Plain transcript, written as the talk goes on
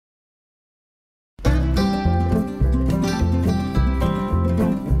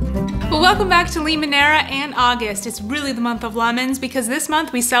Well, welcome back to Limoneira and August. It's really the month of lemons because this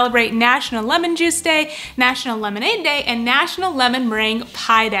month we celebrate National Lemon Juice Day, National Lemonade Day, and National Lemon Meringue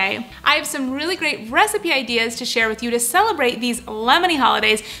Pie Day. I have some really great recipe ideas to share with you to celebrate these lemony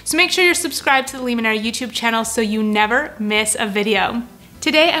holidays, so make sure you're subscribed to the Limoneira YouTube channel so you never miss a video.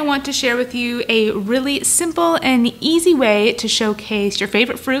 Today I want to share with you a really simple and easy way to showcase your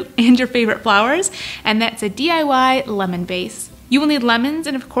favorite fruit and your favorite flowers, and that's a DIY lemon vase. You will need lemons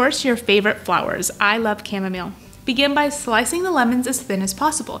and of course your favorite flowers. I love chamomile. Begin by slicing the lemons as thin as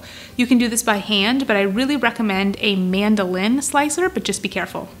possible. You can do this by hand, but I really recommend a mandolin slicer, but just be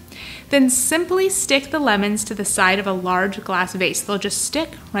careful. Then simply stick the lemons to the side of a large glass vase. They'll just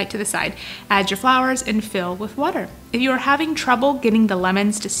stick right to the side. Add your flowers and fill with water. If you are having trouble getting the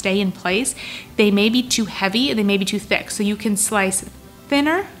lemons to stay in place, they may be too heavy, they may be too thick, so you can slice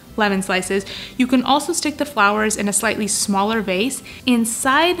thinner lemon slices. You can also stick the flowers in a slightly smaller vase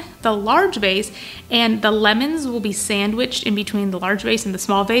inside the large vase, and the lemons will be sandwiched in between the large vase and the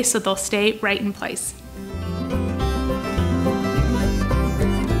small vase, so they'll stay right in place.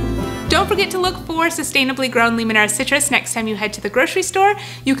 Don't forget to look for sustainably grown Limoneira Citrus next time you head to the grocery store.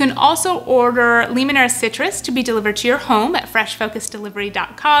 You can also order Limoneira Citrus to be delivered to your home at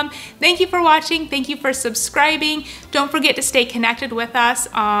freshfocusdelivery.com. Thank you for watching. Thank you for subscribing. Don't forget to stay connected with us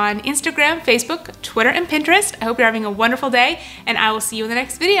on Instagram, Facebook, Twitter, and Pinterest. I hope you're having a wonderful day, and I will see you in the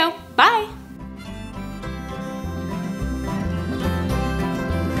next video. Bye!